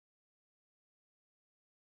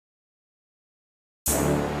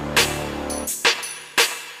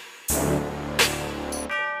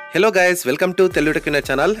Hello guys, welcome to Telugu tech winner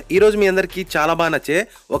channel. ఈరోజు మీ అందరికీ చాలా బాగా నచ్చే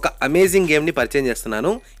ఒక అమేజింగ్ గేమ్ని పరిచయం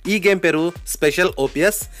చేస్తున్నాను. ఈ గేమ్ పేరు special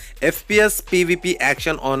OPS FPS PVP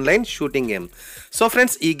action online shooting game. So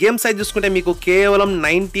friends, ఈ గేమ్ సైజ్ చూసుకుంటే మీకు కేవలం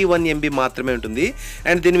 91 MB మాత్రమే ఉంటుంది.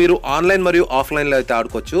 అండ్ దీన్ని మీరు ఆన్లైన్ మరియు ఆఫ్లైన్లో అయితే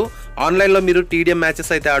ఆడుకోవచ్చు. ఆన్లైన్లో మీరు టీడీఎం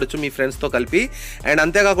మ్యాచెస్ అయితే ఆడొచ్చు మీ ఫ్రెండ్స్తో కలిపి. అండ్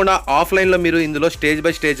అంతేకాకుండా ఆఫ్లైన్లో మీరు ఇందులో స్టేజ్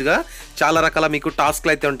బై స్టేజ్గా చాలా రకాల మీకు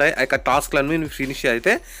టాస్క్లు అయితే ఉంటాయి. ఆ యొక్క టాస్క్లను మీరు ఫినిష్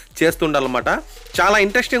అయితే చేస్తుండాలన్నమాట. చాలా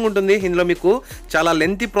ఇంట్రెస్టింగ్ ఉంటుంది. ఇందులో మీకు చాలా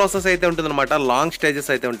లెంతీ ప్రాసెస్ అయితే ఉంటుందన్నమాట. లాంగ్ స్టేజెస్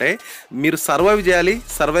అయితే ఉంటాయి. మీరు సర్వైవ్ చేయాలి.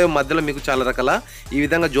 సర్వైవ్ మధ్యలో మీకు చాలా రకాల ఈ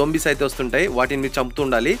విధంగా జోంబీస్ అయితే వస్తుంటాయి. వాటిని మీరు చంపుతూ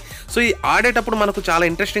ఉండాలి. సో ఈ ఆడేటప్పుడు మనకు చాలా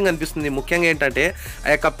ఇంట్రెస్టింగ్ అనిపిస్తుంది. ముఖ్యంగా ఏంటంటే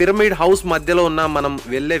ఆ యొక్క పిరమిడ్ హౌస్ మధ్యలో ఉన్న మనం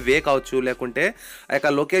వెళ్ళే వే కావచ్చు, లేకుంటే ఆ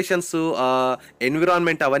యొక్క లొకేషన్స్,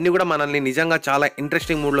 ఎన్విరాన్మెంట్, అవన్నీ కూడా మనల్ని నిజంగా చాలా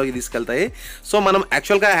ఇంట్రెస్టింగ్ మూడ్లోకి తీసుకెళ్తాయి. సో మనం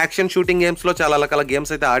యాక్చువల్గా యాక్షన్ షూటింగ్ గేమ్స్లో చాలా రకాల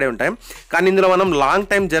గేమ్స్ అయితే ఆడే ఉంటాయి. కానీ ఇందులో మనం లాంగ్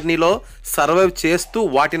టైం జర్నీలో సర్వైవ్ చేస్తూ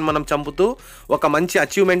వాటిని మనం చంపుతూ ఒక మంచి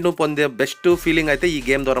అచీవ్మెంట్ను పొందే బెస్ట్ ఫీలింగ్ అయితే ఈ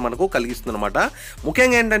గేమ్ ద్వారా మనకు కలిగిస్తుంది అనమాట.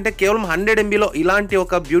 ముఖ్యంగా ఏంటంటే కేవలం 100 MBలో ఇలాంటి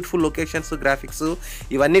ఒక బ్యూటిఫుల్ లొకేషన్స్, గ్రాఫిక్స్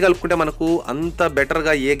ఇవన్నీ కలుపుకుంటే మనకు అంత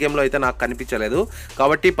బెటర్గా ఏ గేమ్లో అయితే నాకు కనిపించలేదు.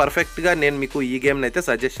 కాబట్టి పర్ఫెక్ట్గా నేను మీకు ఈ గేమ్ని అయితే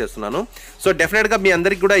సజెస్ట్ చేస్తున్నాను. సో డెఫినెట్గా మీ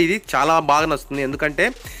అందరికీ కూడా ఇది చాలా బాగా నచ్చుతుంది. ఎందుకంటే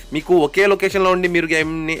మీకు ఒకే లొకేషన్లో ఉండి మీరు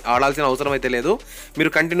గేమ్ని ఆడాల్సిన అవసరం అయితే లేదు. మీరు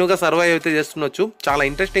కంటిన్యూగా సర్వైవ్ అయితే చేస్తుండొచ్చు. చాలా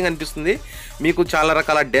ఇంట్రెస్టింగ్ అనిపిస్తుంది. మీకు చాలా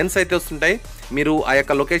రకాల డెన్స్ అయితే వస్తుంటాయి. మీరు ఆ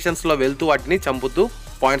యొక్క లొకేషన్స్లో వెళ్తూ వాటిని చంపుతూ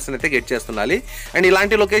పాయింట్స్ని అయితే గెట్ చేస్తుండాలి. అండ్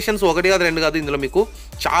ఇలాంటి లొకేషన్స్ ఒకటి కాదు, రెండు కాదు, ఇందులో మీకు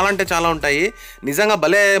చాలా అంటే చాలా ఉంటాయి. నిజంగా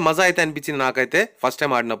భలే మజా అయితే అనిపించింది నాకైతే ఫస్ట్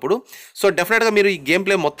టైం ఆడినప్పుడు. సో డెఫినెట్గా మీరు ఈ గేమ్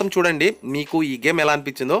ప్లే మొత్తం చూడండి. మీకు ఈ గేమ్ ఎలా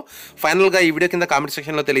అనిపించిందో ఫైనల్గా ఈ వీడియో కింద కామెంట్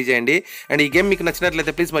సెక్షన్లో తెలియజేయండి. అండ్ ఈ గేమ్ మీకు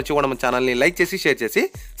నచ్చినట్లయితే ప్లీజ్ మర్చిపోకుండా మన ఛానల్ని లైక్ చేసి, షేర్ చేసి,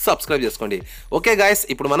 సబ్స్క్రైబ్ చేసుకోండి. ఓకే గాయస్,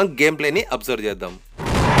 ఇప్పుడు మనం గేమ్ ప్లేని అబ్జర్వ్ చేద్దాం.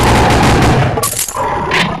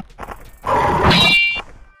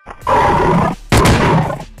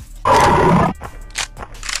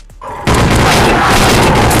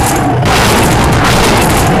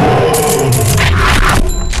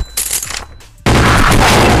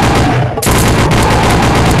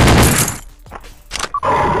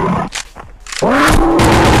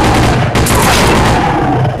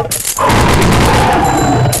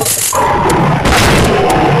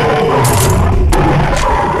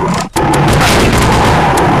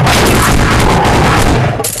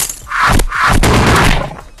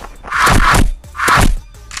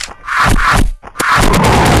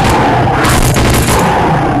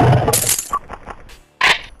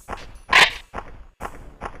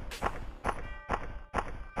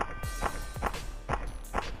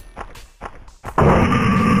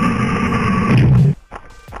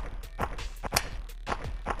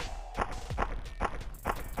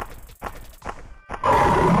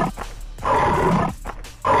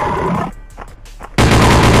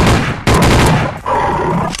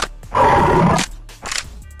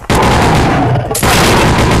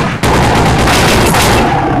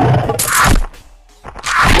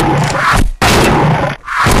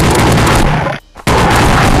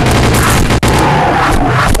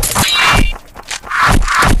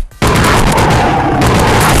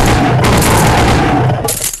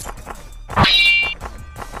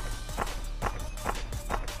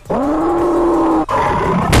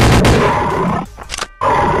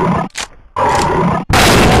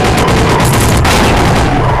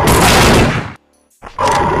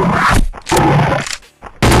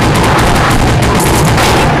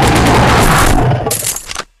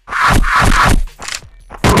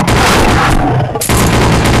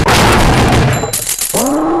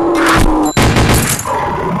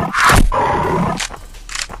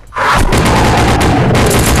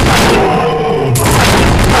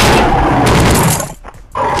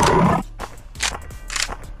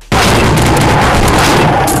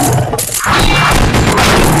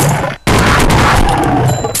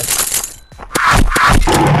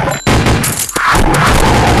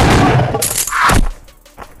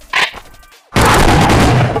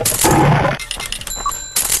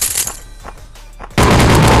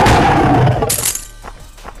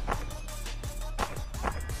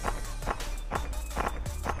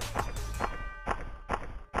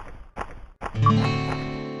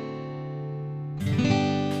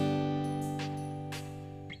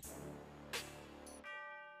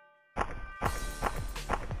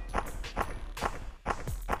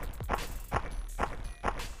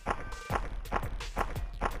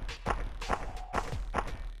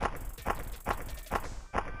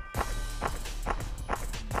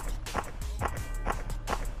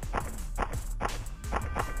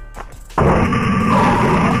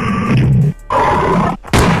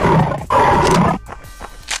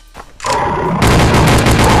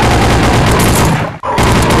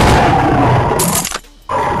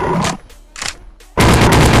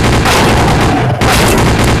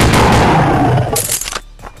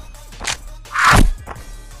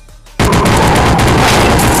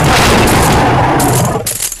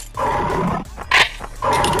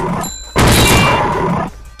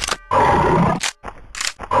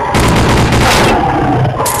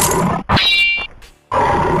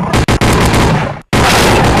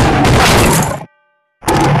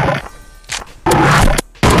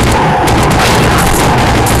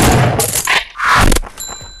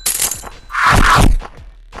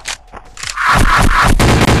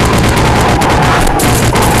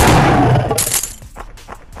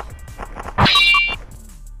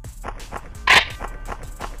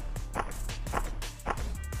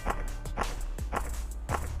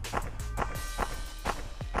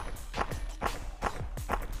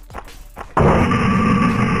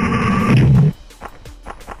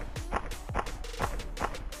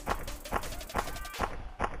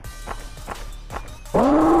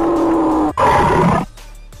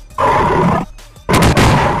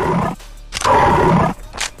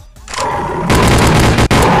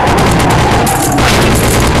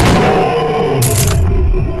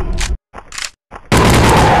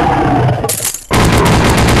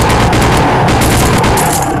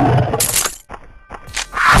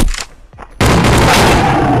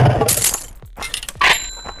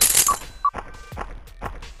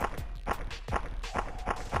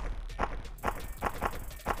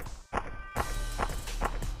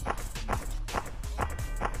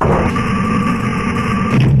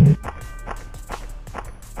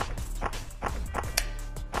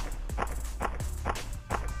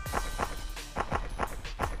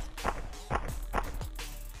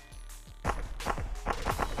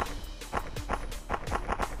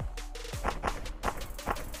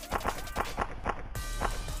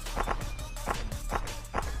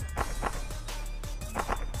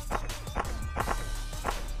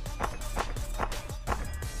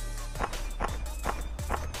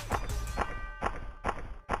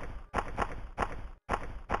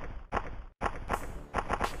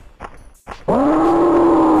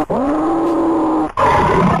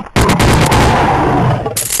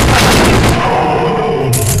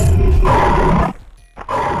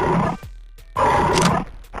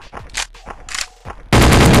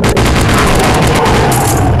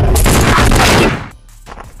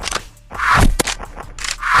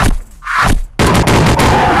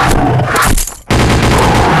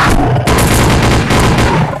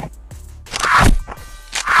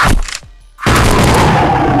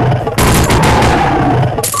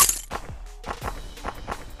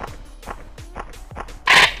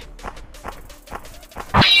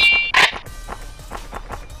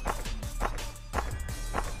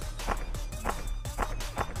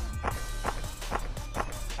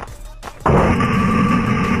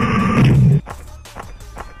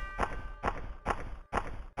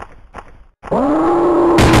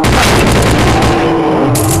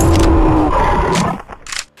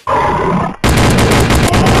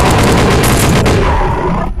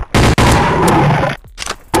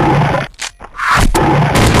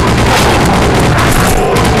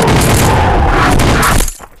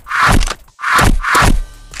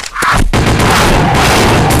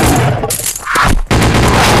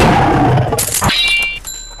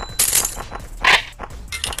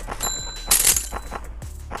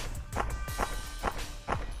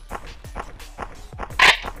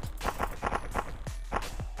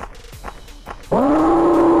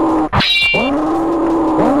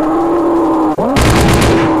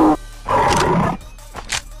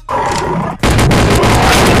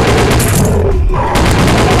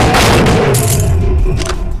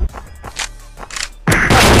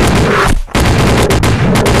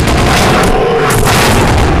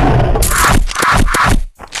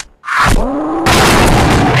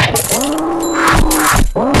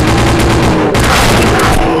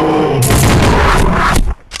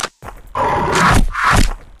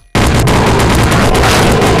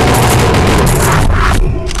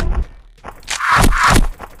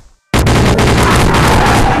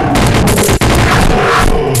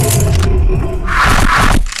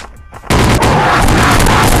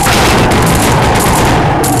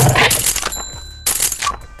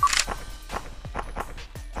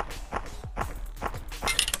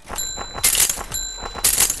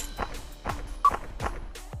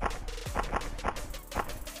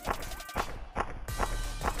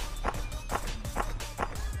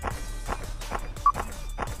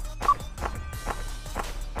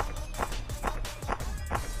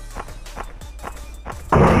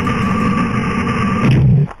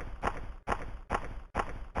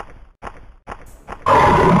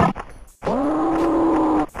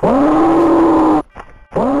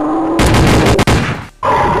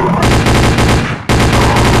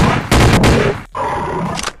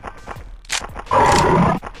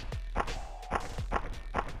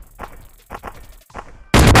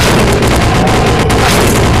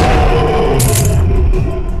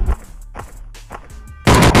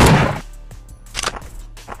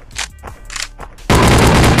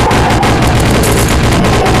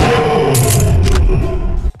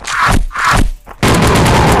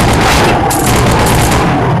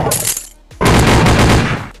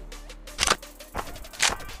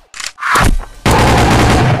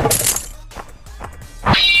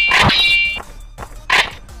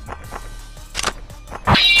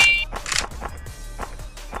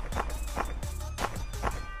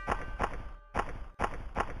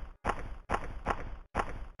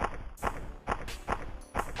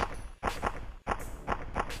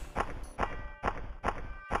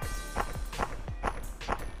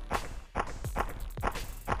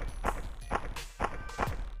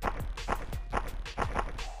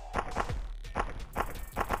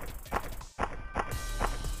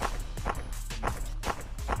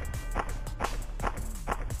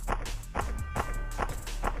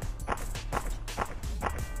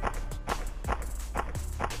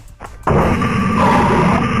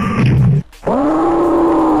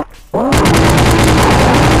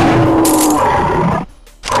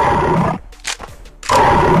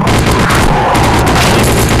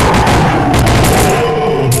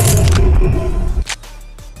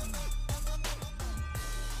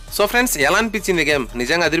 సో ఫ్రెండ్స్, ఎలా అనిపించింది గేమ్?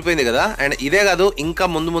 నిజంగా అదిరిపోయింది కదా. అండ్ ఇదే కాదు, ఇంకా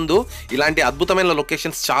ముందు ముందు ఇలాంటి అద్భుతమైన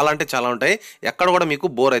లొకేషన్స్ చాలా అంటే చాలా ఉంటాయి. ఎక్కడ కూడా మీకు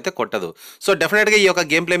బోర్ అయితే కొట్టదు. సో డెఫినెట్గా ఈ యొక్క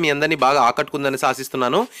గేమ్ ప్లే మీ అందరినీ బాగా ఆకట్టుకుందని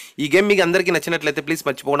ఆశిస్తున్నాను. ఈ గేమ్ మీకు అందరికీ నచ్చినట్లయితే ప్లీజ్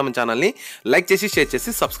మర్చిపోవడం మన ఛానల్ని లైక్ చేసి, షేర్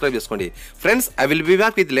చేసి, సబ్స్క్రైబ్ చేసుకోండి. Friends, I will be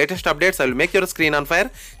back with latest updates. I will make your screen on fire.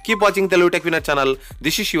 Keep watching Telugu tech winner channel.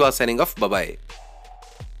 This is Shiva signing off. Bye.